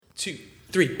2,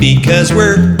 3. Because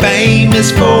we're famous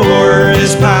for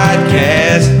this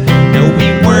podcast. No, we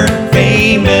weren't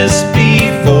famous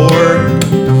before.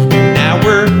 Now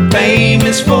we're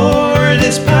famous for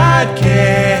this podcast.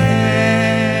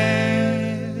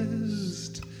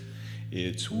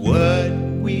 It's what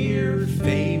we're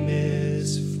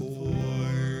famous for.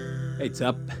 Hey, what's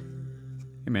up?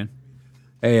 Hey, man.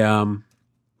 Hey, on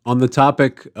the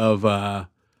topic of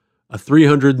a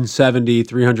 370,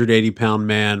 380 pound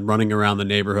man running around the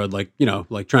neighborhood, like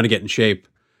trying to get in shape.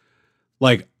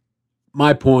 Like,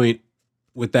 my point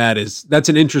with that is that's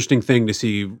an interesting thing to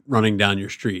see running down your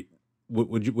street.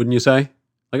 Wouldn't you say?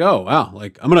 Like, oh, wow.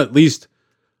 Like, I'm going to at least,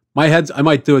 I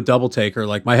might do a double take, or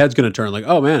like my head's going to turn like,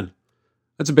 oh man,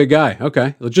 that's a big guy.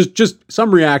 Okay. Just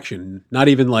some reaction. Not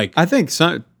even like, I think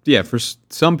for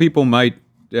some people might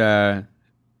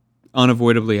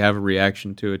unavoidably have a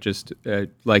reaction to it, just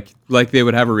like they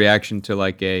would have a reaction to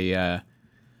like a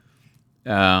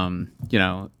one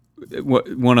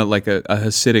of like a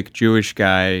Hasidic Jewish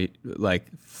guy like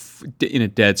in a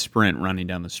dead sprint running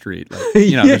down the street. Like,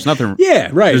 there's nothing. Yeah,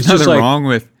 right. There's nothing wrong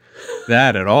with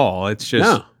that at all. It's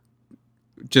just,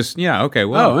 okay.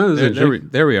 Well,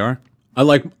 there we are. I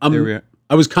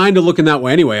was kind of looking that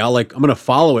way anyway. I'm going to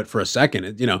follow it for a second.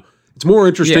 It's more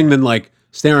interesting than like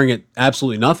staring at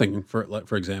absolutely nothing,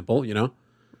 for example,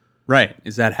 Right.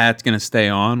 Is that hat's going to stay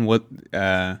on? What?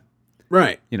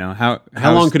 Right. How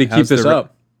long could he keep this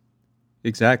up?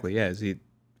 Exactly. Yeah.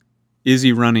 Is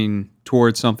he running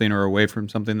towards something or away from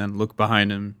something? Then look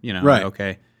behind him. Right.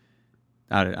 Okay.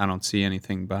 I don't see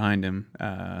anything behind him.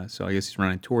 So I guess he's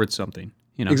running towards something.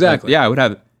 Exactly. I would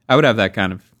have that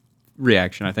kind of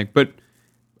reaction, I think. But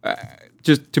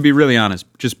just to be really honest,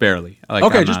 just barely.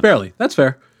 Barely. That's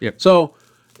fair. Yep. So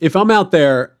if I'm out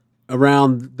there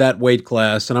around that weight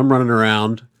class and I'm running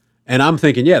around and I'm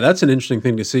thinking, yeah, that's an interesting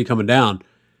thing to see coming down.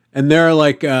 And there are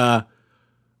like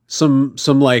some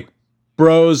like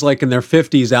bros like in their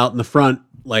 50s out in the front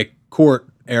like court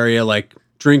area like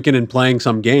drinking and playing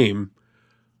some game.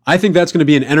 I think that's going to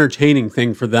be an entertaining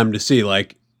thing for them to see.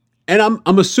 Like, and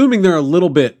I'm assuming they're a little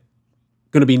bit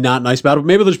going to be not nice about it.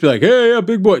 Maybe they'll just be like, hey, yeah,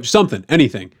 big boy, something,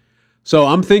 anything. So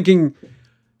I'm thinking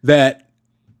that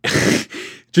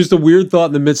just a weird thought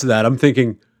in the midst of that. I'm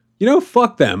thinking,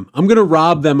 fuck them. I'm going to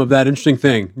rob them of that interesting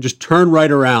thing and just turn right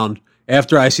around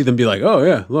after I see them be like, oh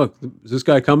yeah, look, is this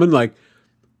guy coming? Like,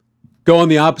 go on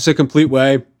the opposite complete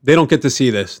way. They don't get to see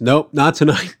this. Nope, not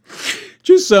tonight.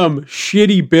 Just some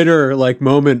shitty, bitter like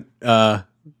moment that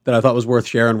I thought was worth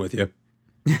sharing with you.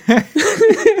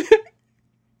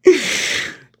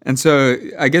 And so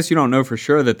I guess you don't know for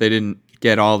sure that they didn't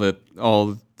get all that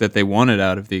they wanted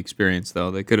out of the experience, though.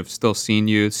 They could have still seen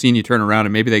you turn around,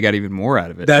 and maybe they got even more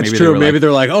out of it. That's true. Maybe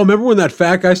they're like, oh, remember when that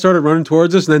fat guy started running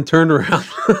towards us and then turned around?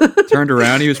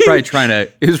 He was probably trying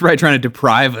to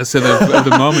deprive us of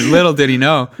the moment. Little did he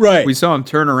know. Right. We saw him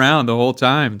turn around the whole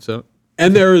time. So,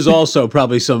 and there is also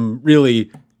probably some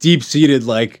really deep-seated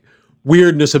like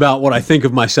weirdness about what I think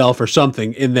of myself or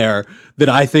something in there that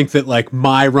I think that like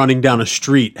my running down a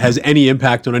street has any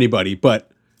impact on anybody. But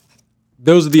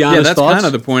those are the honest thoughts. Yeah, that's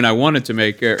kind of the point I wanted to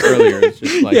make earlier. It's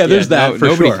just like, there's that for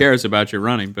nobody sure. cares about your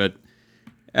running, but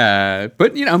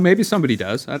maybe somebody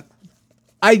does.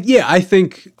 I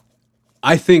think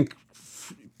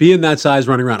being that size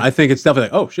running around, I think it's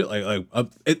definitely like, oh shit,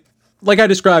 like I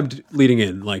described leading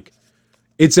in, like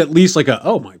it's at least like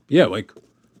like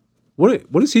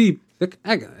what is he?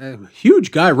 A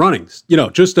huge guy running,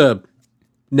 just a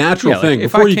natural thing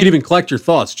before you can even collect your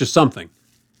thoughts, just something.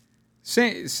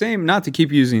 Same. Not to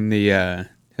keep using the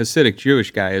Hasidic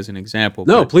Jewish guy as an example.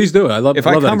 No, please do. I love that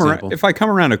example. If I come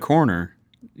around a corner,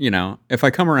 and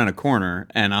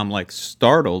I'm like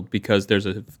startled because there's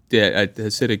a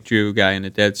Hasidic Jew guy in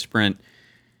a dead sprint,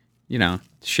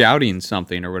 shouting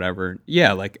something or whatever.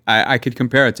 Yeah, like I could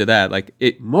compare it to that. Like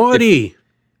Morty.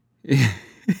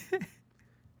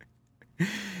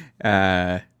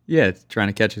 Trying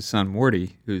to catch his son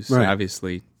Morty, who's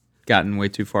obviously gotten way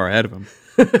too far ahead of him.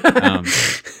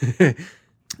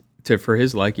 For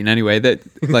his liking anyway. That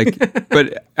like,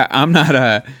 but I'm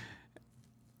not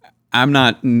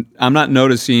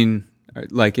noticing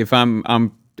like if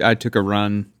I took a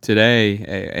run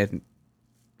today, and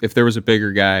if there was a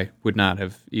bigger guy, would not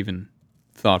have even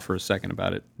thought for a second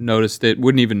about it. Noticed it,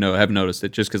 wouldn't even have noticed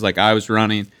it just because like I was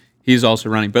running, he's also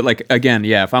running. But like again,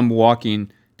 if I'm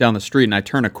walking down the street and I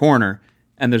turn a corner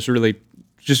and there's really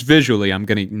just visually I'm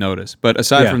going to notice. But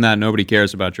aside from that, nobody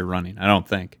cares about your running, I don't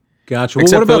think. Gotcha.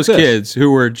 Except what about those kids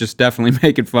who were just definitely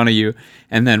making fun of you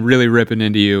and then really ripping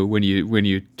into you when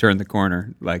you turn the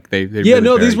corner. Like they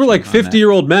really these were like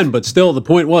 50-year-old men, but still the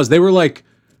point was they were like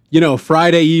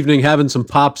Friday evening having some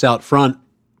pops out front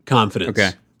confidence.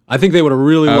 Okay. I think they would have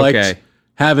really liked Okay.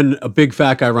 having a big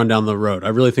fat guy run down the road. I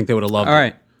really think they would have loved All it.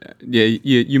 right. Yeah,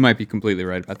 you might be completely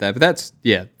right about that. But that's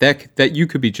that you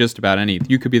could be just about any.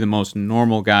 You could be the most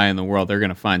normal guy in the world. They're going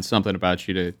to find something about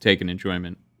you to take an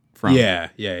enjoyment from. Yeah.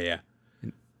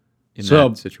 In So-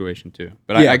 that situation too.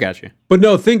 But Yeah. I got you. But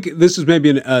no, think this is maybe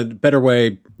a better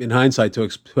way in hindsight to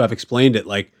have explained it.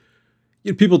 Like,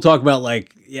 people talk about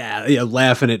like,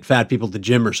 laughing at fat people at the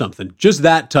gym or something. Just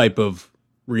that type of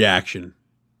reaction.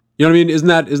 You know what I mean? Isn't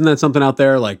that something out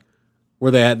there like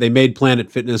where they made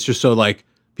Planet Fitness just so like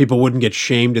people wouldn't get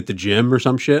shamed at the gym or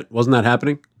some shit? Wasn't that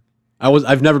happening?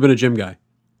 I've never been a gym guy.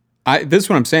 This is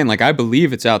what I'm saying. Like I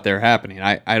believe it's out there happening. You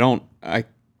don't I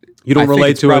think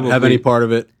relate it's to it, have probably- any part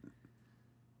of it?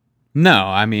 No,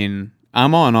 I mean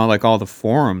I'm on all the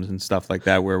forums and stuff like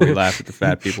that where we laugh at the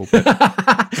fat people, but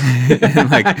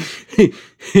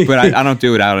but I don't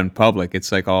do it out in public.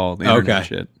 It's like all the internet Okay.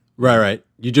 shit. Right.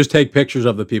 You just take pictures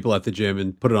of the people at the gym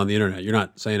and put it on the internet. You're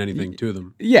not saying anything to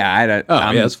them. Yeah,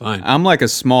 yeah, that's fine. I'm like a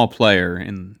small player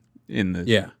in the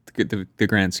Yeah. the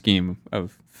grand scheme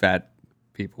of fat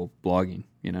people blogging.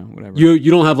 Whatever.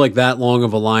 You don't have like that long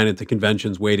of a line at the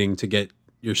conventions waiting to get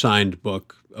your signed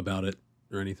book about it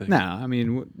or anything. No, I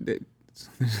mean,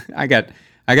 I got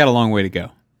a long way to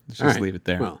go. Let's just All right. leave it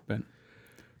there. Well. But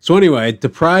So anyway,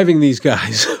 depriving these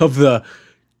guys of the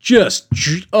just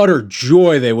utter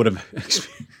joy they would have experienced.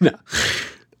 No,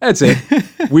 that's it.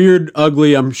 Weird,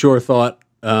 ugly, I'm sure, thought.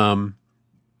 and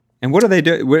what do they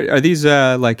do? Are these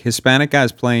like Hispanic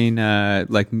guys playing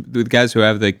like the guys who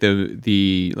have like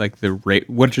the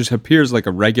what just appears like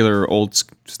a regular old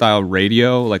style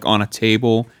radio like on a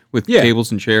table with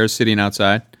tables and chairs sitting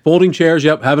outside? Folding chairs,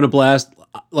 yep, having a blast.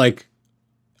 Like,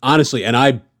 honestly, and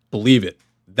I believe it.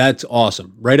 That's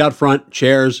awesome. Right out front,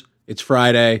 chairs. It's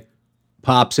Friday,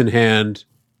 pops in hand,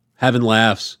 having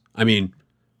laughs. I mean,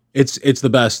 it's the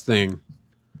best thing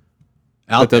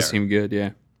out That does there. seem good. Yeah.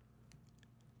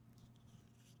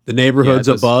 The neighborhood's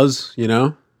Yeah, a it does. buzz,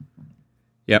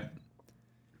 Yep.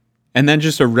 And then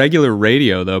just a regular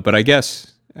radio though, but I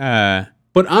guess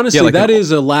But honestly, like that an-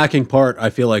 is a lacking part, I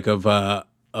feel like,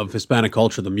 of Hispanic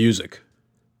culture, the music.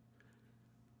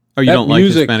 you that don't like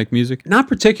music- Hispanic music? Not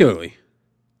particularly.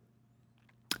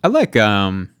 I like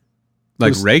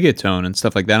was- reggaeton and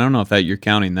stuff like that. I don't know if that you're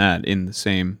counting that in the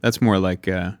same. That's more like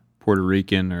Puerto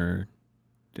Rican or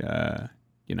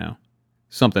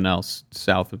something else,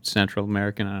 South of Central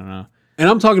American. I don't know. And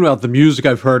I'm talking about the music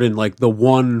I've heard in like the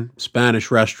one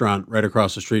Spanish restaurant right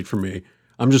across the street from me.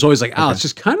 I'm just always like, it's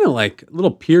just kind of like a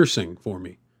little piercing for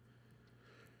me.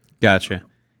 Gotcha.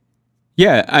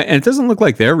 Yeah, and it doesn't look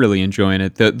like they're really enjoying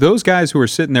it. Those guys who are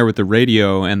sitting there with the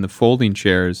radio and the folding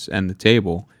chairs and the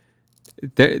table,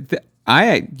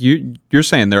 you're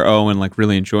saying they're and like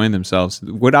really enjoying themselves.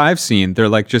 What I've seen, they're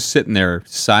like just sitting there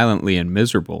silently and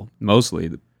miserable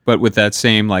mostly, but with that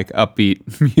same like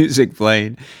upbeat music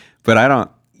playing. But I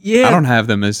don't have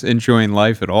them as enjoying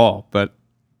life at all. But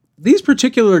These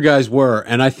particular guys were,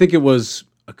 and I think it was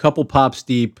a couple pops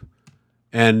deep,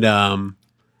 and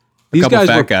these couple guys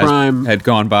fat were guys prime. had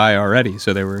gone by already,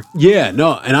 so they were. Yeah,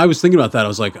 no, and I was thinking about that. I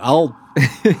was like,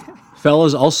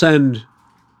 fellas, I'll send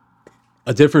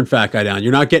a different fat guy down.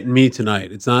 You're not getting me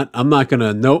tonight. I'm not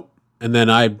gonna, nope. And then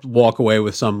I walk away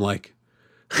with some like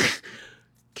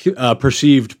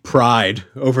perceived pride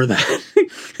over that.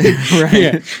 Right.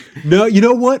 Yeah. No, you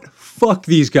know what? Fuck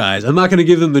these guys. I'm not gonna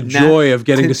give them the joy of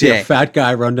getting to see a today. fat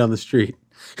guy run down the street.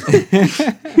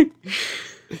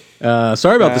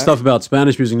 Sorry about the stuff about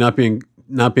Spanish music not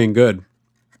being good.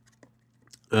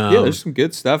 Yeah, there's some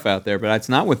good stuff out there, but it's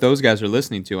not what those guys are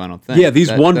listening to. I don't think. Yeah, these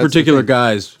That's the particular thing.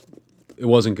 guys, it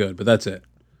wasn't good, but that's it.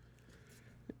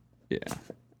 Yeah,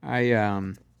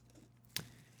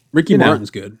 Ricky You know. Martin's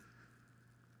good,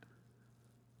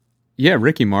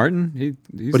 Ricky Martin.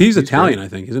 but he's great. Italian, I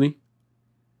think, isn't he?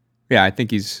 Yeah, I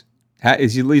think he's at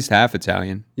least half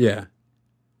Italian. Yeah,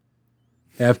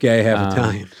 half gay, half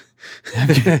Italian.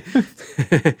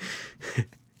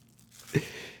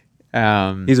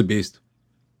 He's a beast.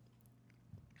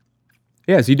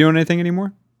 Yeah, is he doing anything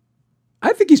anymore?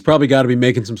 I think he's probably got to be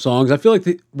making some songs. I feel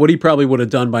like what he probably would have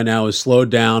done by now is slowed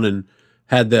down and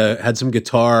had some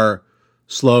guitar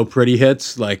slow pretty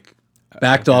hits, like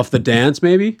backed off the dance.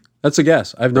 Maybe that's a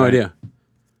guess. I have no Right. idea.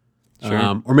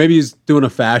 Sure. Or maybe he's doing a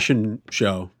fashion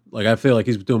show. Like I feel like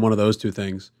he's doing one of those two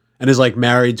things, and is like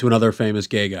married to another famous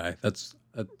gay guy.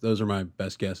 Those are my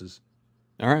best guesses.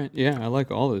 All right. Yeah, I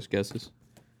like all those guesses.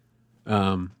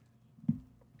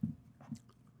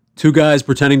 Two guys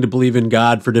pretending to believe in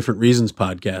God for different reasons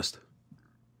podcast.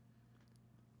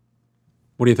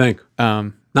 What do you think?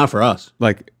 Not for us.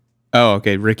 Like, oh,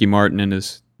 okay, Ricky Martin and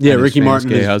his Yeah, and his Ricky famous Martin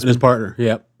gay and his husband. partner.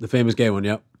 Yep, the famous gay one.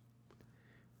 Yep.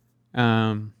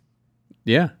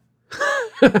 Yeah.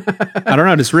 I don't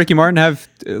know. Does Ricky Martin have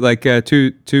like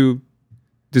two?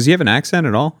 Does he have an accent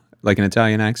at all, like an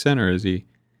Italian accent, or is he?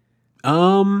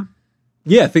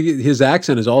 Yeah, I think his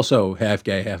accent is also half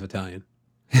gay, half Italian.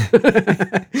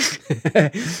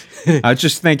 I was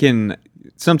just thinking.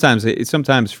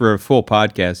 Sometimes for a full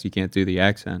podcast, you can't do the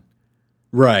accent.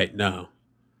 Right. No.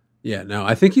 Yeah. No.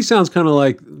 I think he sounds kind of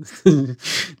like.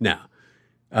 No.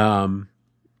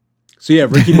 So yeah,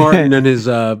 Ricky Martin and his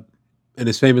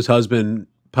famous husband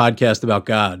podcast about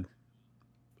God.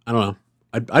 I don't know.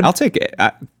 I'll take it.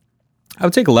 I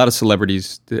would take a lot of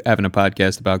celebrities having a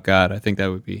podcast about God. I think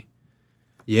that would be.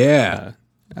 Yeah.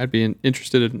 I'd be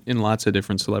interested in lots of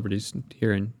different celebrities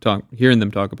hearing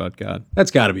them talk about God.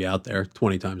 That's got to be out there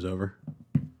 20 times over.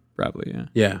 Probably, yeah.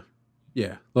 Yeah.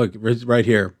 Yeah. Look, right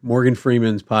here. Morgan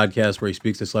Freeman's podcast where he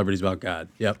speaks to celebrities about God.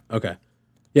 Yep. Okay.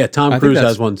 Yeah, Tom Cruise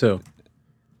has one too.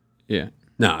 Yeah.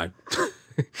 No.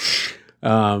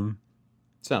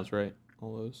 Sounds right.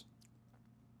 All those.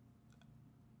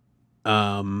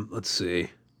 Let's see.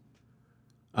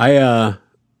 I've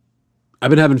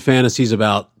been having fantasies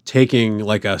about taking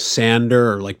like a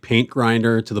sander or like paint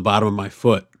grinder to the bottom of my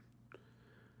foot.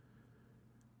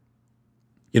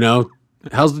 You know,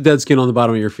 how's the dead skin on the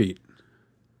bottom of your feet?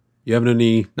 You having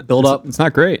any buildup? It's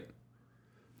not great.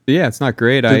 Yeah, it's not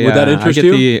great. Would that interest I get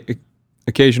you? the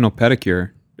occasional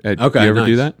pedicure. Okay, do you ever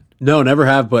do nice. that? No, never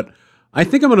have, but I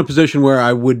think I'm in a position where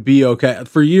I would be okay.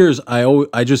 For years,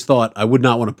 I just thought I would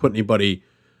not want to put anybody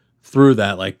through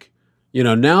that. Like, you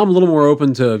know, now I'm a little more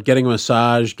open to getting a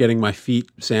massage, getting my feet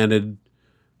sanded,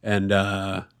 and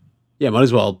yeah, might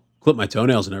as well clip my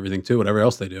toenails and everything too. Whatever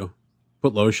else they do,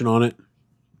 put lotion on it.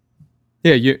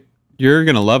 Yeah, you're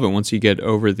gonna love it once you get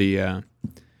over the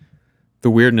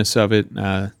weirdness of it.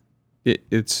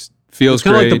 It feels It's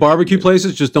kind of great. like the barbecue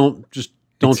places. Just don't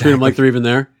treat them like they're even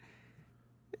there.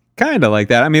 Kind of like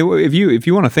that. I mean, if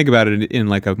you want to think about it in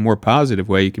like a more positive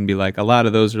way, you can be like, a lot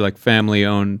of those are like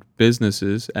family-owned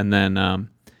businesses, and then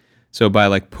so by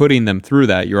like putting them through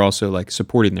that, you're also like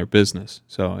supporting their business.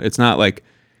 So it's not like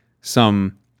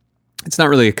it's not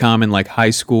really a common like high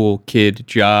school kid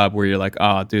job where you're like,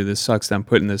 oh, dude, this sucks. I'm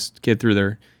putting this kid through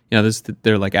their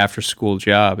like after school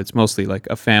job. It's mostly like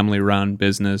a family-run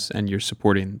business, and you're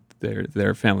supporting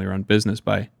their family-run business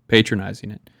by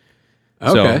patronizing it.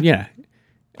 Okay. So yeah.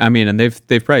 I mean, and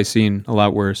they've probably seen a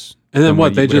lot worse. And then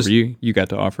what? Whatever you got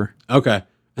to offer. Okay.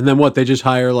 And then what? They just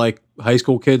hire like high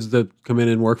school kids to come in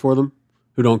and work for them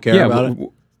who don't care about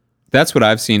it? That's what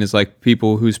I've seen is like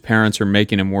people whose parents are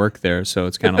making them work there. So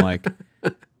it's kind of like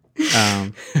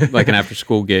an after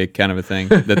school gig kind of a thing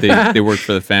that they work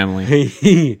for the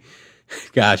family.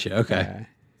 Gotcha. Okay.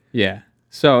 Yeah.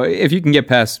 So if you can get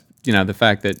past, the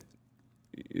fact that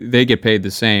they get paid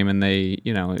the same and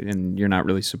and you're not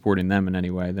really supporting them in any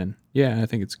way, then yeah, I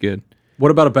think it's good. What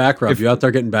about a back rub? You out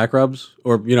there getting back rubs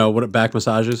or, what back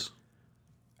massages?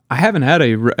 I haven't had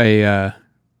a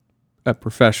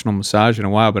professional massage in a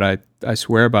while, but I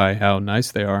swear by how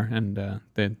nice they are, and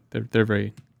they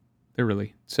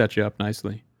really set you up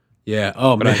nicely. Yeah.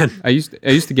 Oh, but man. I used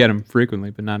to get them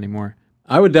frequently, but not anymore.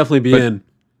 I would definitely be in.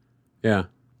 Yeah.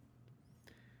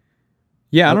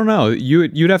 Yeah, I don't know.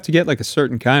 You'd have to get like a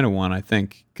certain kind of one, I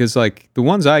think, because like the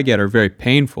ones I get are very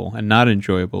painful and not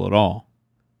enjoyable at all.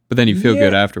 But then you feel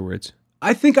good afterwards.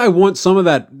 I think I want some of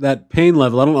that pain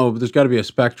level. I don't know. But there's got to be a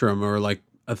spectrum or like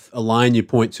a line you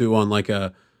point to on like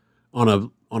a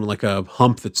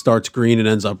hump that starts green and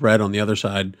ends up red on the other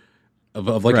side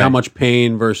of like how much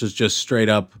pain versus just straight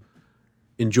up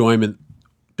enjoyment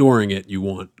during it you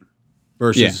want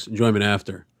versus enjoyment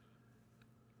after.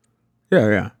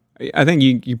 Yeah. I think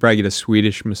you probably get a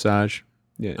Swedish massage.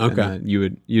 Yeah. Okay.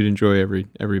 You'd enjoy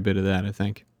every bit of that, I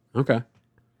think. Okay.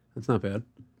 That's not bad.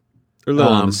 They're a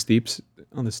little on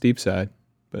the steep side,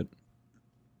 but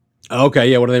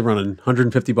okay, yeah. What are they running?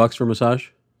 $150 for a massage?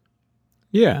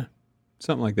 Yeah,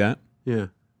 something like that. Yeah,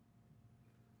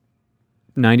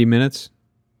 90 minutes,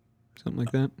 something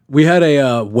like that. We had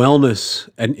a wellness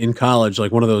in college,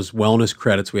 like one of those wellness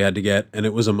credits we had to get, and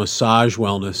it was a massage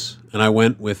wellness. And I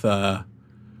went with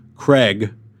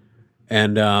Craig,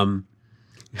 and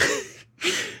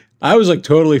I was like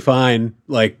totally fine,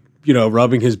 like.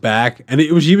 Rubbing his back, and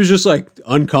he was just like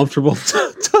uncomfortable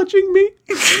touching me,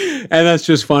 and that's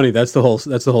just funny. That's the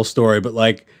whole story. But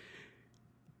like,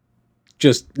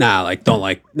 just I'm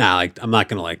not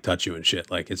gonna like touch you and shit.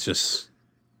 Like it's just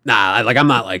I'm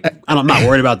not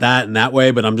worried about that in that way.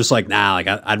 But I'm just like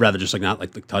I'd rather just like not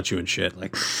like touch you and shit.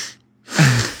 Like,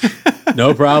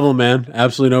 No problem, man.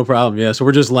 Absolutely no problem. Yeah, so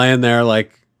we're just laying there,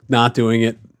 like, not doing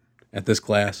it at this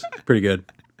class. Pretty good.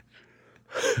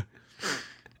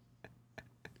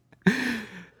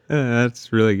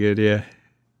 That's really good, yeah.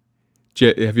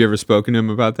 Have you ever spoken to him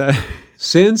about that?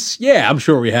 Yeah, I'm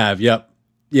sure we have. Yep.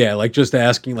 Yeah, like just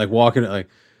asking, like walking, like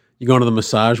you going to the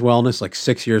massage wellness, like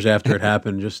 6 years after it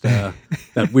happened. Just that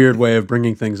weird way of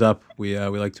bringing things up. We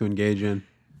like to engage in.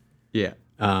 Yeah.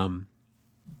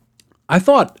 I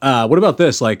thought, what about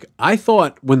this? Like, I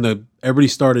thought when everybody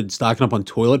started stocking up on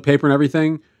toilet paper and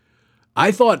everything,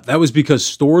 I thought that was because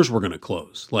stores were going to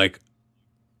close. Like,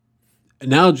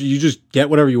 now you just get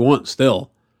whatever you want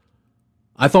still.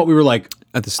 I thought we were like,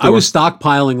 At the store. I was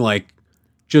stockpiling like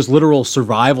just literal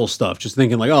survival stuff, just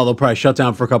thinking like, oh, they'll probably shut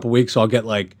down for a couple weeks, so I'll get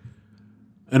like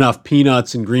enough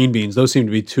peanuts and green beans. Those seem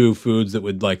to be two foods that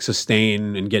would like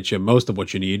sustain and get you most of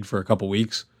what you need for a couple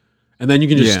weeks. And then you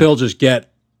can just still just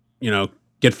get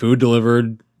food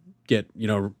delivered, get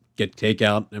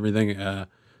takeout and everything.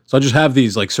 So I just have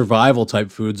these like survival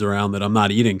type foods around that I'm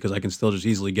not eating because I can still just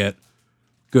easily get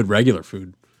good regular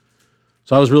food.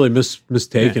 So I was really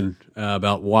mistaken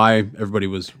about why everybody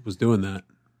was doing that.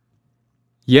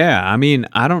 Yeah, I mean,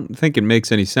 I don't think it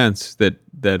makes any sense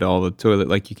that all the toilet,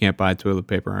 like you can't buy toilet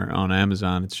paper on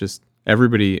Amazon. It's just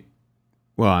everybody,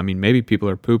 well, I mean, maybe people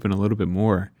are pooping a little bit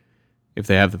more if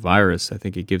they have the virus. I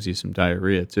think it gives you some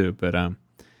diarrhea too. But and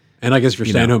I guess if you're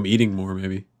staying home eating more,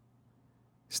 maybe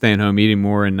staying home eating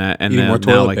more and eating more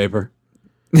toilet paper.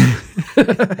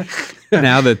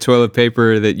 Now the toilet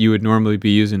paper that you would normally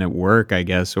be using at work, I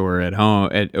guess, or at home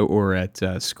or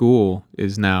at school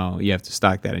is now you have to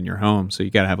stock that in your home. So you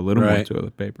got to have a little more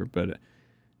toilet paper, but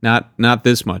not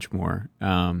this much more.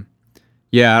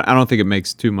 Yeah, I don't think it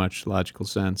makes too much logical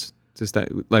sense. Just that,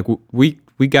 like we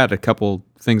got a couple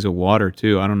things of water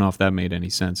too. I don't know if that made any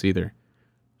sense either.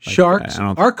 Like, Sharks,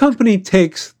 our company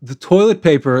takes the toilet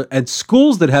paper at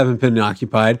schools that haven't been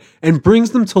occupied and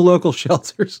brings them to local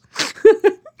shelters.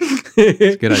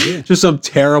 It's a good idea. Just some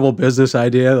terrible business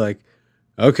idea. Like,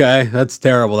 okay, that's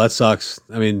terrible. That sucks.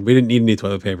 I mean, we didn't need any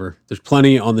toilet paper. There's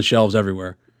plenty on the shelves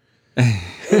everywhere.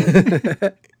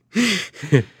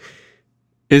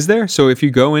 Is there? So if you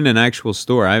go in an actual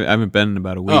store, I haven't been in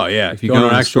about a week. Oh, yeah. If you go in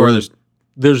an actual store,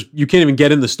 there's you can't even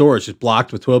get in the store. It's just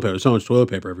blocked with toilet paper. There's so much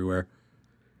toilet paper everywhere.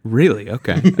 Really?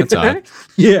 Okay, that's odd.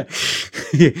 Yeah.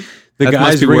 The that guys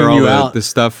must be bringing where you all out. the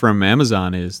stuff from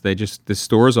Amazon is. The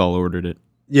stores all ordered it.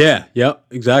 Yeah. Yep.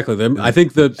 Exactly. I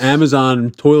think the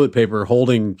Amazon toilet paper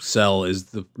holding cell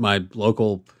is my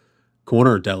local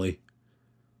corner deli.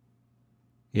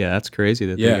 Yeah, that's crazy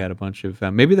that they got a bunch of.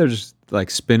 Maybe they're just like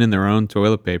spinning their own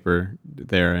toilet paper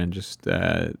there and just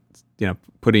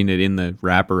putting it in the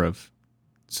wrapper of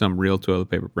some real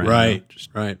toilet paper brand. Right. Just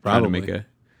right. trying Probably. to make a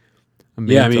I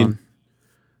mean,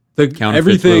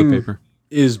 everything toilet paper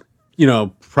is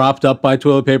propped up by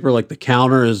toilet paper. Like the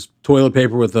counter is toilet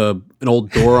paper with an old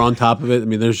door on top of it. I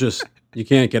mean, there's just you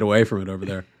can't get away from it over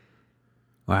there.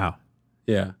 Wow.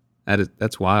 Yeah,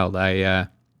 that's wild. I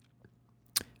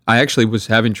actually was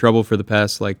having trouble for the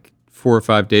past like 4 or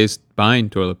 5 days buying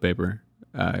toilet paper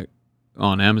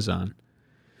on Amazon,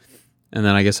 and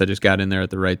then I guess I just got in there at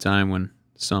the right time when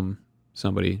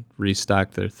somebody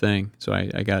restocked their thing, so I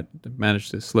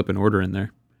managed to slip an order in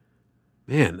there.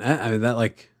 Man,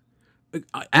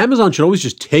 Amazon should always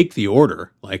just take the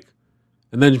order, like,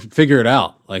 and then figure it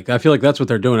out. Like, I feel like that's what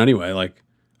they're doing anyway. Like,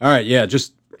 all right, yeah,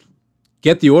 just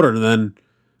get the order, and then,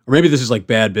 or maybe this is like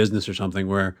bad business or something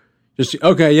where just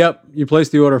okay, yep, you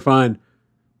placed the order, fine.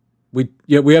 We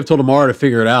have till tomorrow to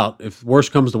figure it out. If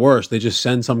worst comes to worst, they just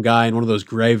send some guy in one of those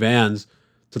gray vans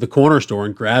to the corner store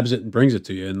and grabs it and brings it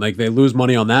to you. And like they lose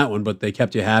money on that one, but they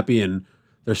kept you happy and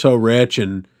they're so rich.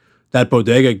 And that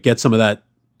bodega gets some of that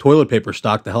toilet paper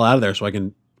stock the hell out of there so I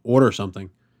can order something.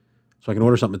 So I can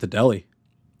order something at the deli.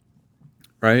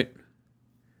 Right.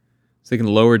 So they can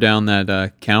lower down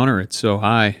that counter. It's so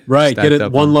high. Right. Get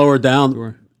it one lower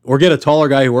down or get a taller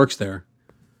guy who works there.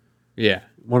 Yeah.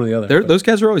 One or the other. Those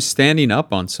guys are always standing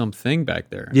up on something back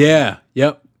there. Yeah.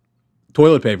 Yep.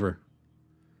 Toilet paper.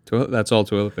 That's all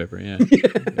toilet paper, yeah.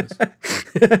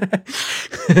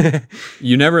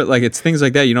 You never, like, it's things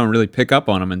like that, you don't really pick up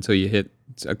on them until you hit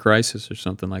a crisis or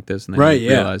something like this, and then you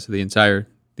realize the entire,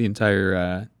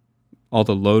 all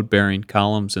the load-bearing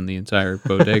columns in the entire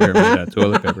bodega are made out of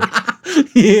toilet paper.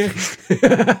 Yeah.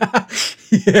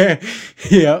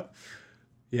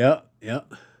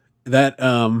 That,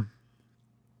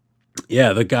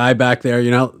 the guy back there,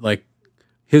 like,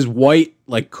 his white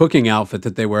like cooking outfit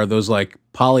that they wear, those like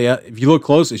if you look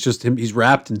close, it's just him. He's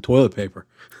wrapped in toilet paper.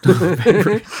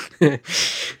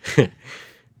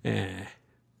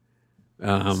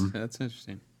 That's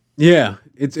interesting. Yeah,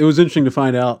 it was interesting to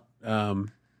find out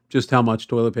just how much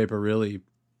toilet paper really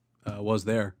was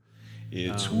there.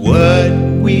 It's what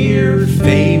we're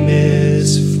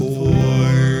famous for.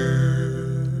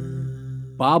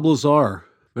 Bob Lazar,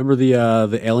 remember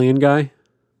the alien guy?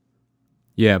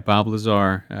 Yeah, Bob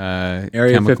Lazar,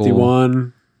 Area chemical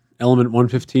 51, Element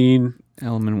 115.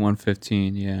 Element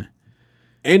 115. Yeah.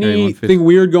 Anything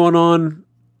weird going on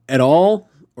at all?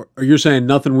 Or you're saying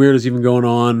nothing weird is even going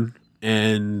on,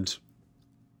 and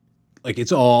like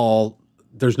it's all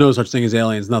there's no such thing as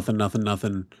aliens, nothing,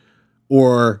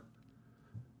 or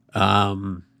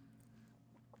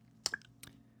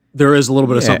there is a little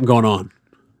bit of something going on.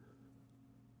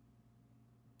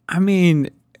 I mean,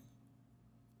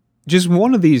 just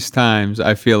one of these times,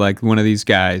 I feel like one of these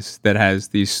guys that has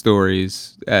these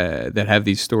stories, that have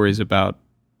these stories about,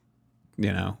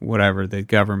 whatever, the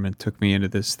government took me into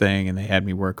this thing and they had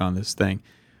me work on this thing.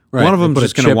 Right, one of them is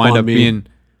just going to wind up me. being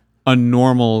a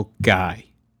normal guy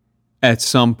at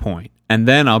some point. And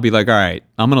then I'll be like, all right,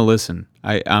 I'm going to listen.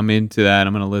 I'm into that.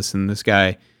 I'm going to listen. This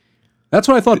guy. That's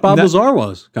what I thought Bob Lazar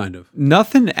was, kind of.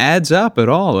 Nothing adds up at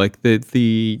all. Like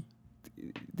he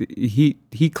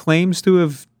claims to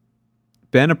have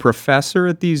been a professor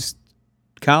at these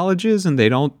colleges, and they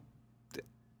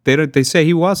say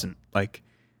he wasn't. Like,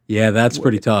 yeah, that's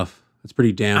pretty tough. That's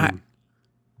pretty damning.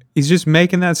 He's just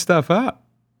making that stuff up.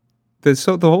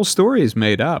 The whole story is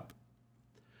made up.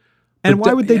 And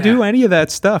why would they do any of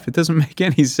that stuff? It doesn't make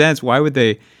any sense. Why would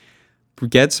they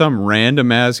get some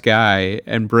random ass guy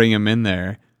and bring him in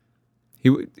there?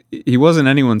 He wasn't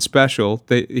anyone special.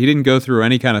 He didn't go through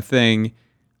any kind of thing.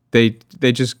 They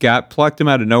just plucked him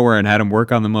out of nowhere and had him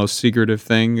work on the most secretive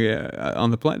thing on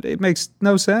the planet. It makes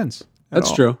no sense.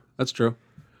 That's true.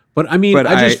 But I mean,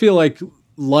 I just feel like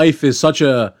life is such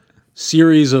a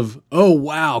series of, oh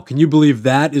wow, can you believe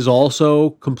that is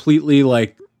also completely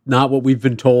like not what we've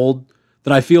been told?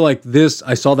 That I feel like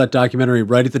I saw that documentary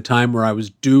right at the time where I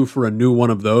was due for a new one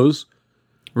of those.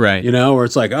 Right. Where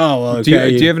it's like, oh, well,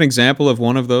 okay. Do you have an example of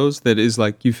one of those that is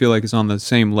like, you feel like is on the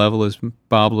same level as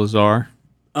Bob Lazar?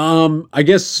 I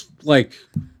guess like,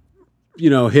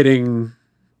 hitting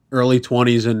early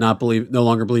 20s and no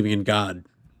longer believing in God.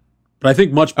 But I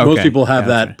think most people have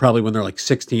that probably when they're like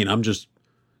 16. I'm just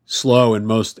slow in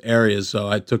most areas,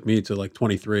 so it took me to like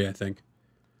 23, I think.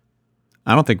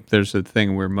 I don't think there's a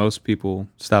thing where most people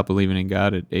stop believing in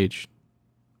God at age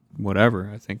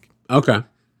whatever. I think the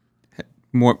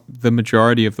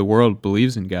majority of the world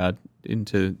believes in God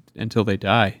until they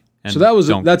die. And so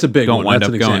that's a big one. Don't wind that's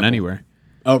up an going example. anywhere.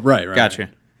 Oh, right.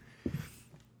 Gotcha.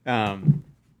 Another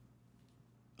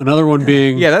one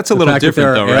being that's a little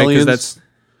different though, right? Because that's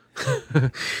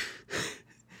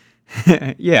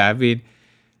yeah. I mean,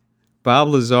 Bob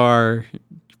Lazar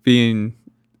being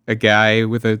a guy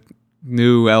with a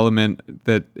new element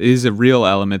that is a real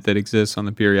element that exists on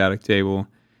the periodic table,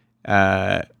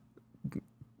 but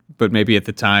maybe at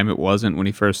the time it wasn't when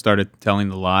he first started telling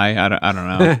the lie. I don't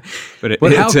know, but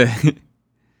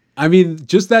I mean,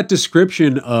 just that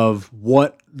description of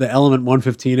what the element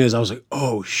 115 is, I was like,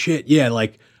 oh shit, yeah,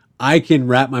 like I can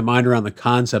wrap my mind around the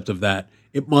concept of that.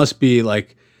 It must be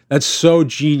like, that's so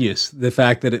genius, the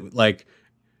fact that it like,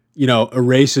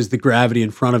 erases the gravity in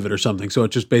front of it or something. So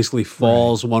it just basically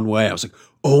falls one way. I was like,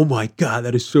 oh my God,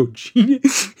 that is so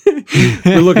genius.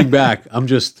 But looking back, I'm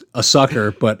just a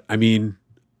sucker. But I mean,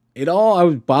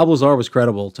 Bob Lazar was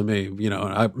credible to me.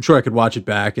 I'm sure I could watch it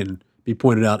back and be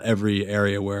pointed out every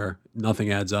area where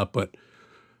nothing adds up. But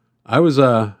I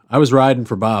was riding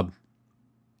for Bob.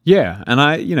 Yeah.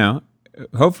 And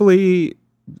hopefully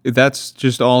that's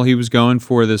just all he was going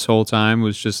for this whole time,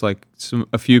 was just like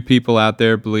a few people out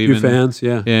there believing fans,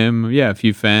 him. Yeah, a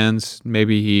few fans.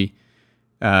 Maybe he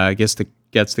gets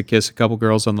to kiss a couple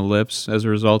girls on the lips as a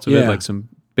result of it, like some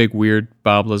big weird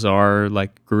Bob Lazar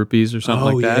like groupies or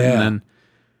something like that. Yeah. And then,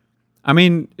 I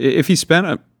mean, if he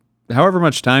spent however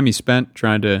much time he spent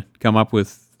trying to come up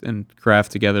with and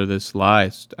craft together this lie,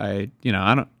 I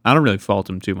don't really fault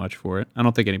him too much for it. I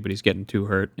don't think anybody's getting too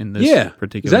hurt in this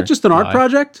particular. Is that just an art lie.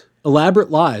 project?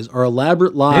 Elaborate lies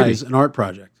Maybe. an art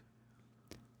project?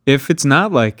 If it's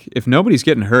not like, if nobody's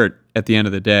getting hurt at the end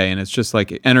of the day and it's just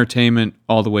like entertainment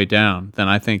all the way down, then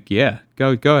I think, go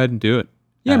ahead and do it.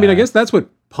 Yeah, I mean, I guess that's what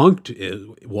Punk'd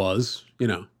was,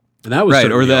 and that was right,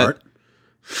 certainly or that art.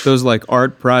 Those like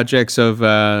art projects of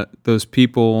those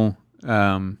people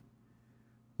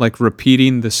like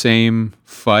repeating the same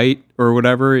fight or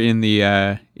whatever in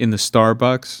the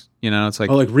Starbucks. It's like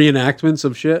like reenactments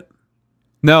of shit.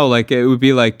 No, like it would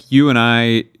be like you and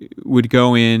I would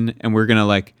go in and we're gonna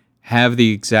like have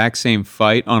the exact same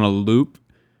fight on a loop,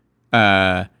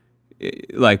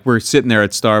 like we're sitting there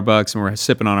at Starbucks and we're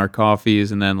sipping on our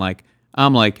coffees, and then like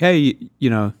I'm like, hey,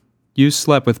 you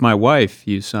slept with my wife,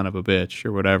 you son of a bitch,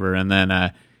 or whatever, and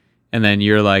then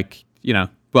you're like,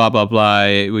 blah blah blah.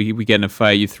 We get in a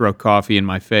fight. You throw coffee in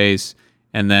my face,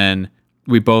 and then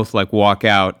we both like walk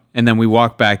out, and then we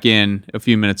walk back in a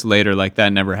few minutes later, like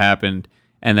that never happened,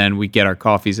 and then we get our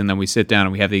coffees, and then we sit down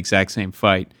and we have the exact same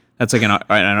fight. That's like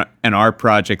an art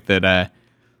project that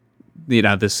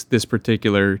this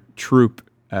particular troupe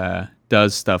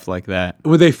does stuff like that.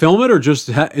 Would they film it or just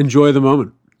enjoy the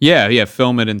moment? Yeah,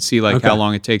 film it and see like Okay. how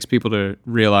long it takes people to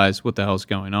realize what the hell's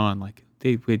going on. Like,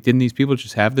 didn't these people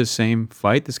just have the same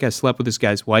fight? This guy slept with this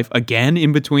guy's wife again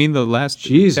in between the last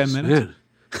Jesus, 10 minutes.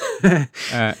 man.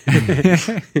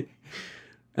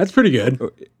 That's pretty good.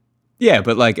 Yeah,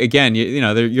 but like again,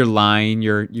 you're lying,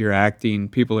 you're acting.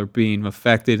 People are being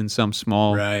affected in some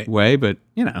small Right. way, but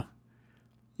Yeah,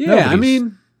 I Nobody's-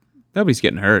 mean, nobody's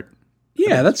getting hurt.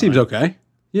 yeah, that seems okay.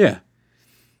 Yeah,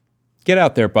 Get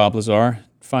out there, Bob Lazar.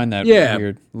 Find that Yeah.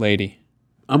 weird lady.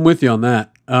 I'm with you on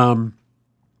that.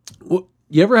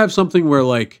 You ever have something where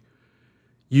like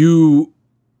you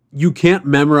can't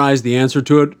memorize the answer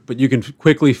to it, but you can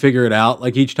quickly figure it out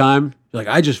like each time? You're like,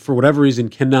 I just, for whatever reason,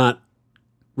 cannot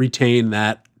retain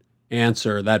that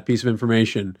answer, that piece of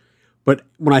information. But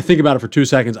when I think about it for 2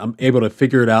 seconds, I'm able to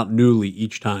figure it out newly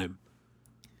each time.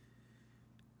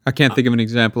 I can't think of an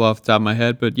example off the top of my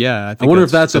head, but yeah, I think I wonder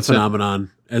if that's a it. phenomenon,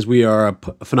 as we are a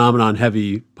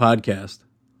phenomenon-heavy podcast.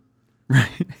 You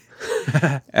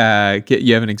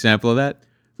have an example of that?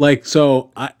 Like, so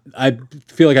I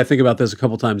feel like I think about this a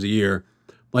couple times a year.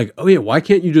 Like, oh yeah, why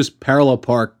can't you just parallel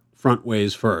park front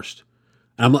ways first?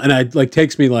 And it like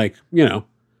takes me like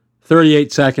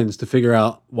 38 seconds to figure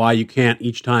out why you can't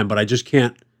each time, but I just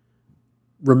can't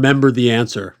remember the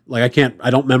answer. Like I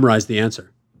don't memorize the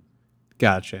answer.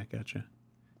 Gotcha.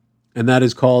 And that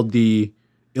is called the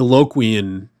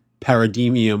Eloquian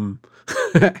Paradigmium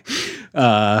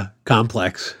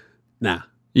complex. Nah.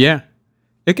 Yeah,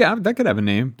 that could have a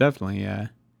name, definitely. Yeah.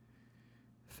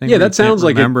 Yeah, that sounds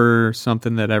like it. Remember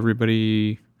something that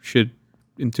everybody should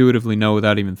intuitively know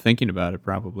without even thinking about it,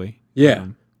 probably. Yeah.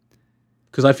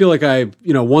 Because I feel like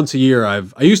once a year I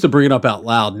used to bring it up out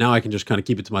loud. Now I can just kind of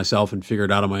keep it to myself and figure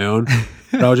it out on my own.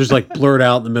 But I would just like blurt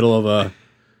out in the middle of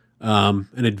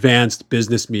an advanced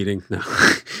business meeting. No.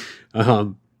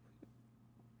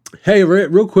 Hey,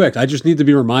 real quick, I just need to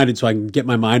be reminded so I can get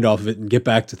my mind off of it and get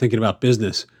back to thinking about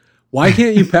business. Why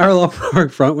can't you parallel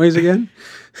park front ways again?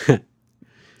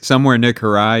 Somewhere Nick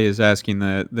Harai is asking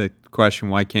the question,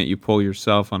 why can't you pull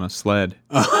yourself on a sled?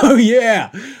 Oh yeah.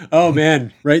 Oh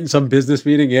man, right in some business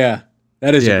meeting. Yeah,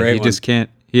 that is a great he one. just can't.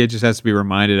 He just has to be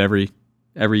reminded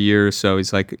every year or so.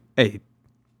 He's like, hey,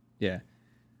 yeah.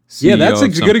 Yeah, that's CEO a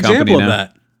of some good example company of now.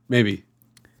 that. Maybe.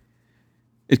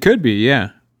 It could be,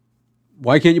 yeah.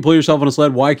 Why can't you pull yourself on a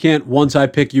sled? Why can't once I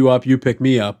pick you up, you pick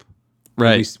me up?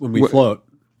 Right. When we float.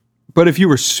 But if you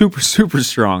were super, super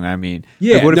strong, I mean.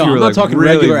 Yeah, like, what if no, you were I'm not talking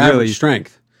regular average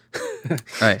strength.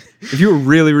 Right. If you were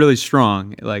really, really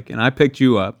strong, and I picked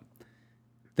you up,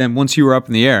 then once you were up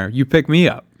in the air, you pick me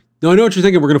up. No, I know what you're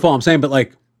thinking. We're going to fall. I'm saying, but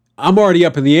like, I'm already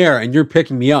up in the air and you're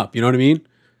picking me up. You know what I mean?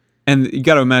 And you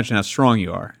got to imagine how strong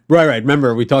you are. Right.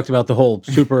 Remember, we talked about the whole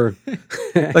super.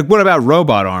 Like, what about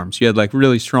robot arms? You had like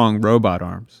really strong robot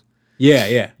arms.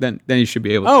 Yeah. Then you should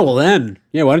be able to. Oh, well then.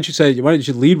 Yeah, why didn't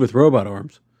you lead with robot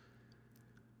arms?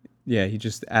 Yeah, he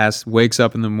just wakes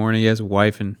up in the morning. He has a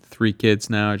wife and 3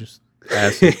 kids now. Just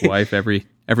asks his wife every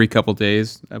couple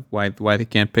days why they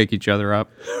can't pick each other up.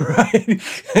 Right.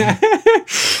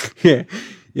 Yeah.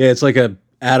 It's like a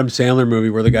Adam Sandler movie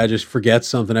where the guy just forgets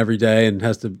something every day and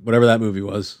has to, whatever that movie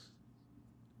was.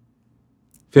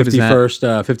 What is that?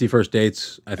 51st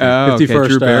Dates, I think. Oh, 51st, okay,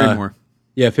 Drew Barrymore.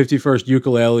 51st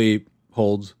ukulele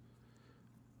holds.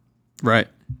 Right.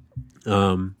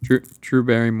 Drew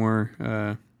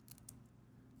Barrymore.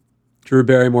 Drew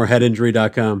Barrymore,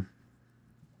 headinjury.com.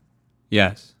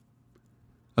 Yes.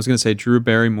 I was going to say Drew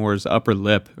Barrymore's upper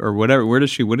lip or whatever. What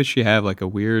does she have? Like a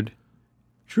weird...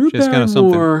 Drew She has kind of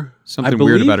Barrymore, something I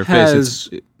weird about her face. has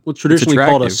what's traditionally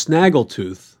called a attractive.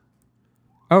 snaggletooth.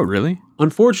 Oh, really?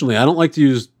 Unfortunately, I don't like to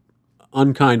use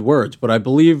unkind words, but I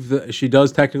believe that she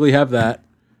does technically have that.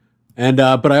 And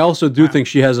but I also do think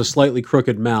she has a slightly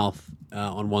crooked mouth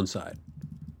on one side,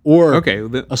 or Okay.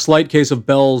 a slight case of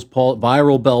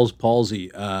viral Bell's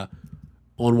palsy on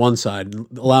one side,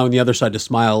 allowing the other side to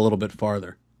smile a little bit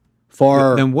farther.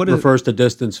 Far Then what is- refers to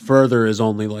distance. Further is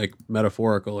only like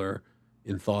metaphorical or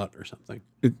in thought or something.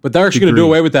 But they're actually going to do Degree.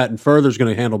 away with that, and further's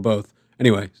going to handle both.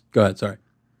 Anyway, go ahead. Sorry.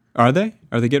 Are they?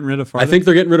 Are they getting rid of farther? I think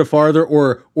they're getting rid of farther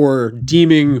or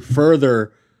deeming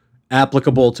further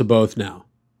applicable to both now?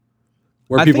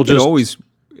 Where I people think just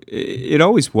it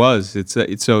always was. It's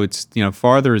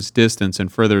farther is distance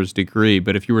and further is degree.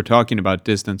 But if you were talking about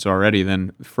distance already,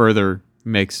 then further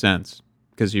makes sense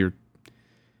because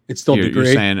it's still you're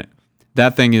degree. saying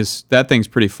that thing's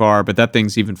pretty far, but that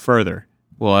thing's even further.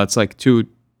 Well, that's like two.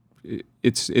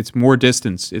 It's more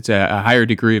distance. It's a higher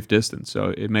degree of distance,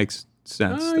 so it makes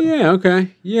sense. Oh yeah,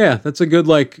 okay, yeah, that's a good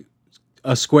like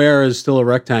a square is still a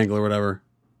rectangle or whatever.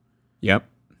 Yep.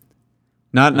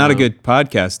 Not a good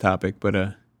podcast topic, but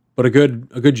a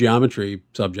good geometry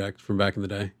subject from back in the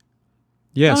day.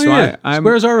 Yeah, I'm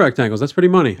squares are rectangles. That's pretty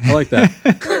money. I like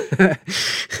that.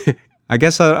 I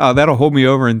guess that'll hold me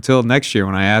over until next year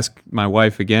when I ask my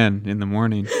wife again in the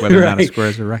morning whether or not a square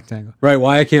is a rectangle. Right?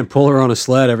 Why I can't pull her on a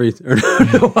sled why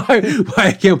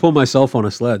I can't pull myself on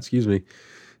a sled? Excuse me.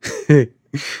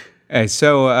 Hey,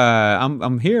 so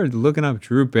I'm here looking up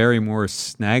Drew Barrymore's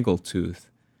Snaggletooth.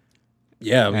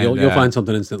 Yeah, And, you'll find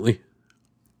something instantly.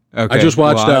 Okay, I just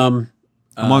watched.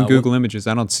 I'm on Google Images.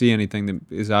 I don't see anything that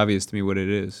is obvious to me what it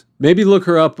is. Maybe look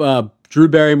her up. Drew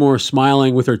Barrymore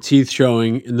smiling with her teeth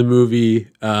showing in the movie.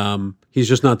 He's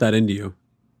Just Not That Into You.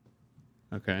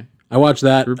 Okay. I watched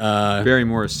that. Drew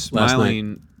Barrymore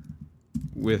smiling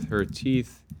with her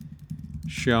teeth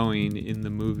showing in the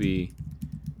movie.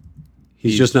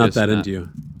 He's Just Not That Into You.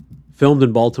 Filmed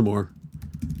in Baltimore.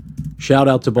 Shout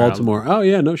out to Baltimore. Oh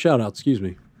yeah, no shout out. Excuse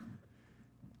me.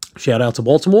 Shout out to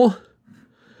Baltimore.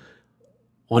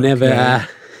 I never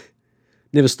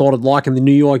started liking the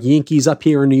New York Yankees up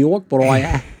here in New York, but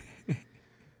I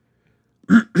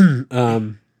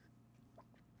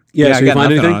Yeah, so I you got find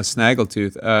nothing anything? on a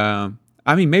Snaggletooth.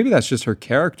 I mean, maybe that's just her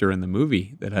character in the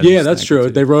movie that has. Yeah, that's true.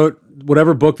 They wrote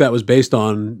whatever book that was based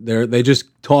on. They just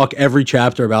talk every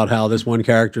chapter about how this one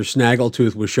character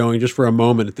Snaggletooth was showing just for a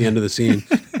moment at the end of the scene.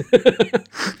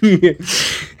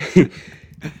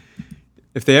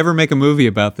 If they ever make a movie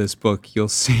about this book, you'll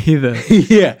see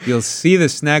the you'll see the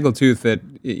Snaggletooth that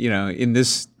in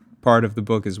this part of the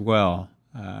book as well.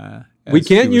 We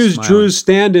can't use Drew's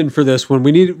stand-in for this one.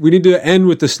 We need to end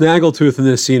with the Snaggletooth in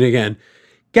this scene again.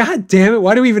 God damn it!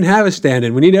 Why do we even have a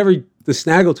stand-in? We need the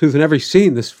Snaggletooth in every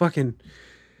scene. This fucking.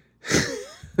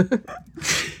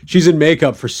 She's in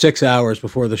makeup for 6 hours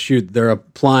before the shoot. They're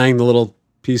applying the little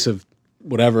piece of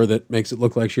whatever that makes it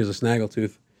look like she has a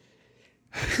Snaggletooth.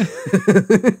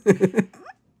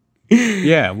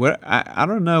 Yeah, I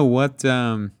don't know what.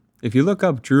 If you look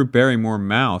up Drew Barrymore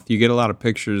mouth, you get a lot of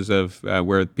pictures of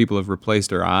where people have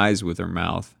replaced her eyes with her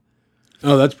mouth.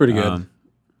 Oh, that's pretty good.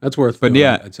 That's worth. But doing,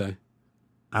 yeah, I'd say.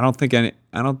 I don't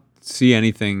see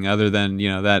anything other than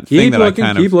that thing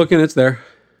that keep looking. It's there.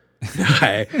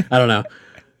 I don't know.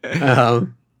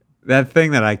 That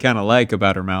thing that I kind of like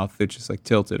about her mouth, it's just like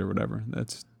tilted or whatever.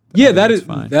 That is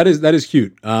fine. That is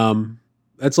cute.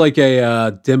 That's like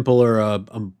a dimple or a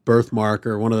birthmark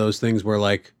or one of those things where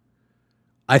like,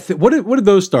 what did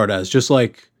those start as? Just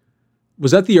like,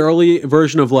 was that the early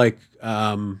version of like,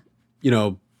 body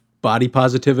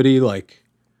positivity, like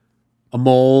a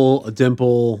mole, a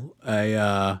dimple,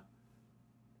 a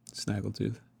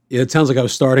Snaggletooth. Yeah, it sounds like I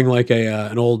was starting like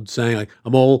an old saying, like a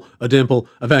mole, a dimple,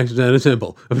 a vacuum, and a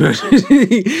dimple.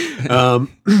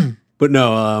 But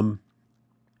no,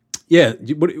 yeah.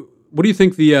 What do you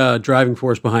think the driving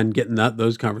force behind getting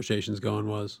those conversations going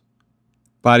was?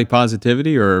 Body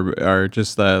positivity, or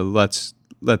just let's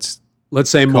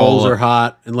say moles are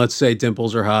hot, and let's say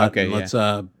dimples are hot. Okay, and let's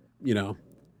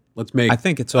let's make. I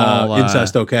think it's all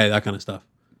incest okay, that kind of stuff.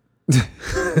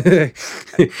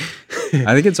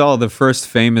 I think it's all the first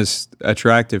famous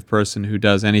attractive person who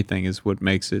does anything is what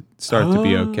makes it start to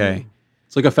be okay.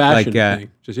 It's like a fashion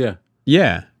thing. Just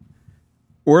Yeah.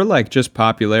 Or like just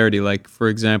popularity. Like, for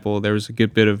example, there was a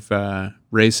good bit of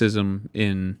racism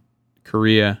in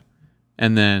Korea,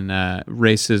 and then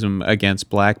racism against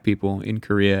black people in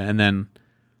Korea, and then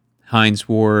Heinz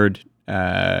Ward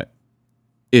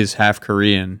is half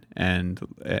Korean, and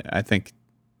I think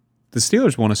the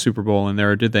Steelers won a Super Bowl in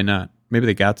there, or did they not? Maybe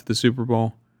they got to the Super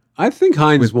Bowl. I think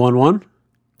Heinz won one.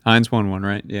 Heinz won one,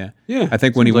 right? Yeah. Yeah. I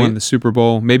think when he won the Super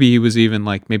Bowl, maybe he was even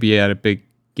like, maybe he had a big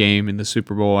game in the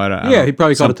Super Bowl. He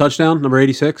probably caught a touchdown, number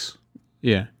 86.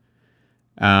 Yeah.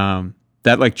 That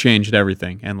like changed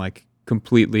everything and like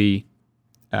completely,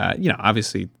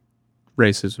 obviously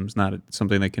racism's not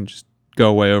something that can just go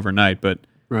away overnight, but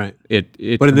right.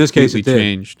 But in this case, it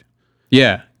changed.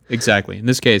 Yeah, exactly. In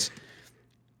this case,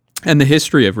 and the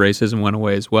history of racism went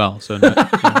away as well. So none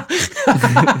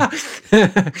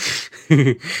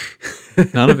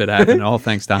of it happened, all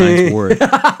thanks to Heinz Ward.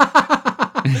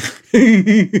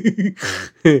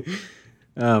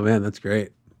 Oh man, that's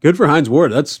great. Good for Heinz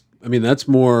Ward. That's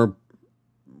more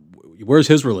where's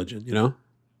his religion? You know.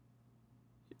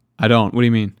 I don't. What do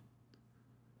you mean?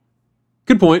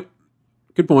 Good point.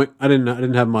 Good point. I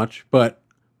didn't have much, but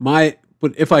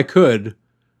if I could,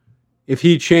 if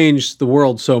he changed the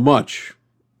world so much,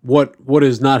 what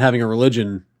is not having a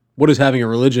religion? What is having a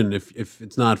religion if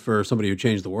it's not for somebody who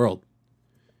changed the world?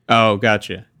 Oh,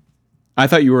 gotcha. I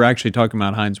thought you were actually talking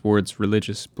about Heinz Ward's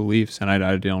religious beliefs, and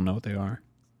I don't know what they are.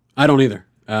 I don't either.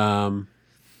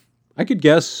 I could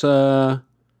guess. I'll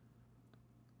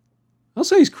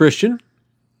say he's Christian.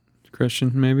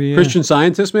 Christian, maybe. Yeah. Christian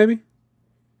Scientist, maybe.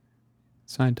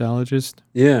 Scientologist.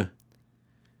 Yeah.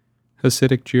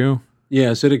 Hasidic Jew.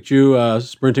 Yeah, Hasidic Jew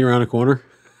sprinting around a corner.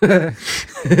 Wearing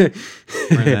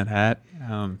that hat.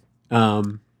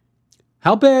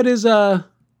 How bad is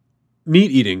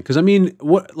meat eating? Because I mean,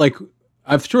 what? Like,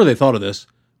 I'm sure they thought of this.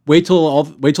 Wait till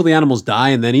the animals die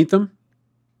and then eat them.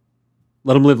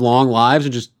 Let them live long lives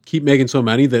and just keep making so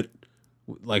many that,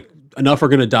 like, enough are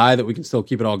going to die that we can still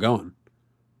keep it all going.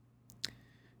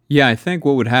 Yeah, I think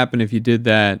what would happen if you did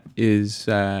that is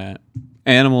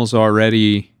animals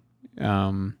already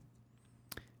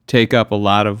take up a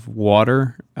lot of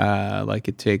water. Like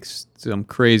it takes some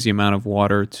crazy amount of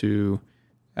water to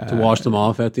wash them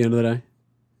off at the end of the day.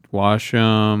 Wash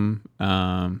them,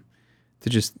 to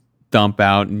just dump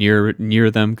out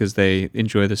near them because they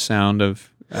enjoy the sound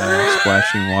of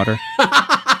splashing water.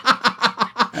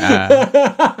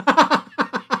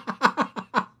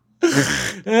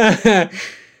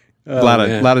 A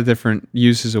lot of different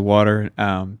uses of water.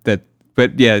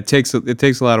 But yeah, it takes a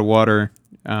lot of water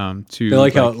to. They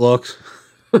like how it looks.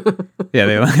 Yeah,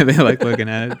 they like looking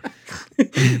at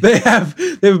it. They have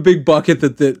a big bucket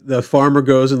that the farmer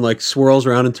goes and like swirls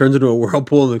around and turns into a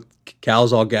whirlpool, and the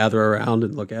cows all gather around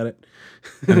and look at it.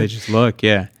 And they just look,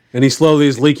 yeah. And he slowly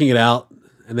is leaking it out,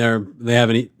 and they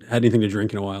haven't had anything to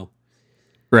drink in a while.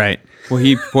 Right. Well,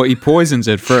 he poisons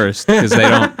it first because they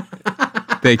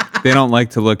don't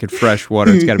like to look at fresh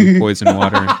water. It's got to be poisoned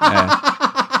water.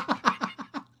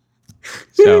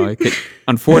 So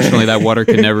unfortunately, that water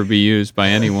could never be used by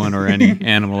anyone or any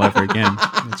animal ever again.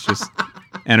 It's just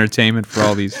entertainment for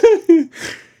all these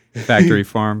factory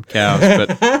farm cows.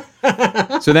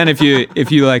 But so then, if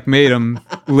you like made them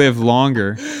live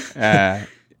longer, they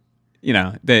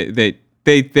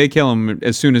kill them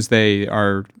as soon as they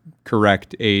are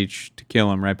correct age to kill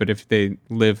them, right? But if they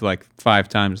live like 5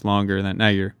 times longer, then now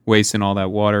you're wasting all that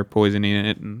water, poisoning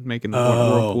it, and making the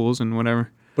whirlpools and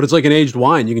whatever. But it's like an aged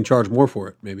wine. You can charge more for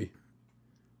it, maybe.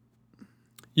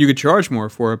 You could charge more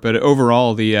for it, but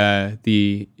overall,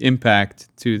 the impact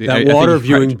to that water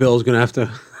viewing bill is going to have to.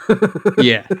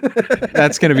 Yeah,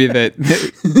 that's going to be the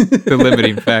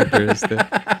limiting factor. Is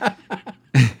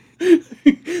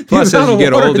plus, as you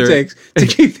get older, it takes to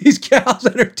keep these cows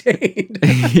entertained.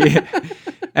 Yeah.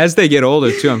 As they get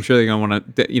older too, I'm sure they're going to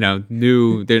want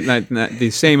to, they're not the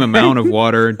same amount of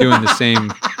water doing the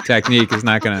same technique is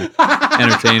not going to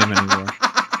entertain them anymore.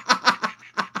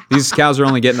 These cows are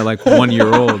only getting to like 1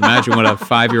 year old. Imagine what a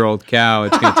 5-year-old cow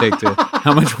it's going to take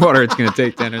how much water it's going to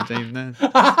take to entertain them.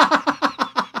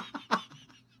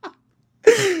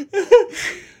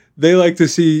 They like to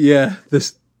see,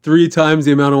 this 3 times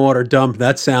the amount of water dumped.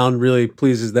 That sound really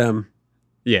pleases them.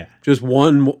 Yeah. Just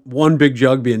one big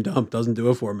jug being dumped doesn't do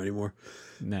it for them anymore.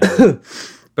 No.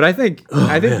 But I think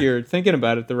you're thinking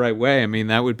about it the right way. I mean,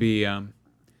 that would be a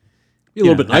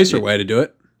little bit nicer way to do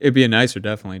it. It'd be a nicer,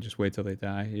 definitely. Just wait till they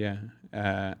die.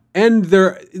 Yeah. And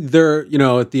they're at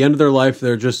the end of their life,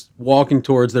 they're just walking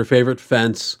towards their favorite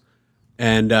fence,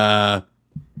 and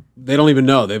they don't even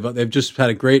know. They've just had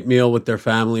a great meal with their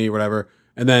family or whatever,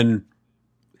 and then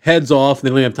heads off. And they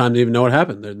don't have time to even know what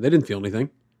happened. They didn't feel anything.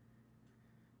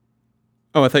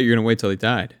 Oh, I thought you were going to wait till he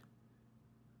died.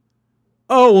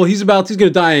 Oh, well, he's going to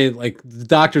die. Like, the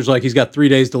doctor's like, he's got 3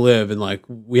 days to live, and like,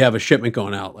 we have a shipment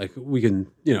going out. Like, we can,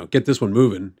 get this one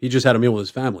moving. He just had a meal with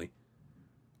his family.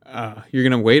 You're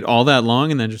going to wait all that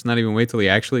long and then just not even wait till he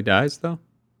actually dies, though?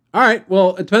 All right.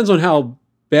 Well, it depends on how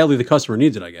badly the customer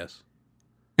needs it, I guess.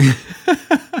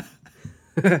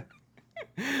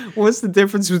 What's the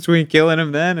difference between killing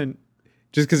him then and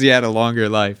just because he had a longer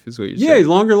life is what you're saying? Yeah,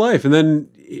 longer life. And then,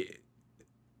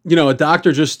 a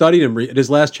doctor just studied him. At his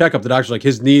last checkup, the doctor's like,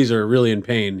 his knees are really in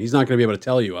pain. He's not going to be able to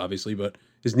tell you, obviously, but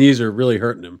his knees are really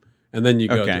hurting him. And then you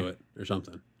go do it or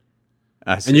something.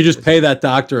 And you just pay that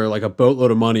doctor like a boatload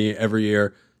of money every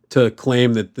year to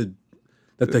claim that the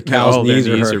cow's knees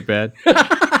are bad.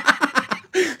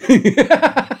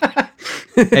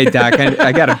 Hey, Doc,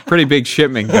 I got a pretty big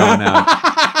shipment going out.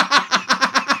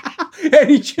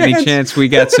 Any chance we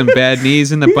got some bad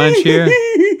knees in the bunch here?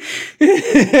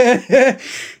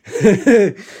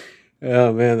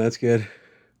 Oh, man, that's good.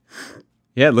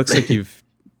 Yeah, it looks like you've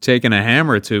taken a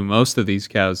hammer to most of these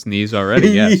cows' knees already.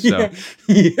 Yes. So.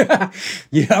 Yeah.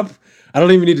 Yep. I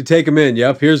don't even need to take them in.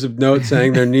 Yep. Here's a note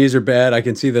saying their knees are bad. I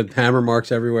can see the hammer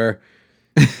marks everywhere.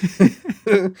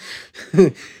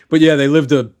 But yeah, they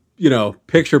lived a,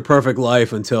 picture perfect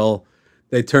life until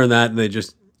they turn that and they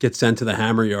just get sent to the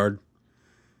hammer yard.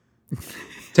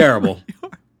 Terrible.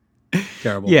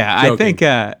 Terrible. Yeah, Joking. I think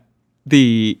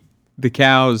the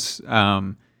cows,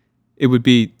 it would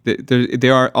be they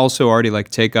are also already like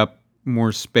take up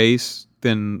more space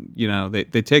than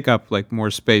they take up like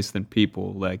more space than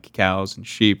people, like cows and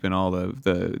sheep and all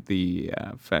the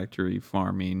factory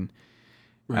farming.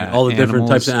 Right. All the different animals.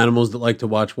 types of animals that like to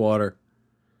watch water.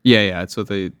 Yeah. So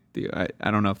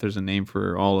I don't know if there's a name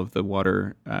for all of the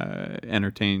water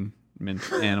entertainment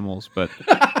animals, but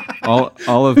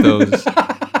all of those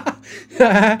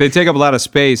they take up a lot of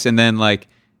space, and then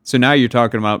so now you're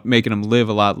talking about making them live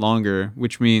a lot longer,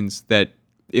 which means that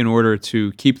in order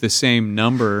to keep the same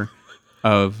number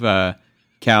of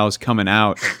cows coming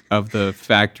out of the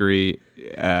factory,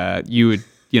 you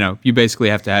basically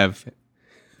have to have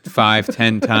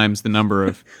 5-10 times the number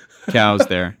of cows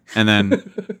there, and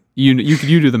then you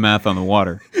do the math on the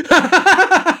water.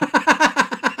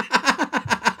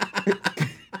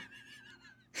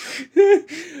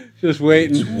 Just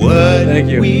waiting. What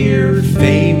Thank you. we're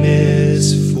famous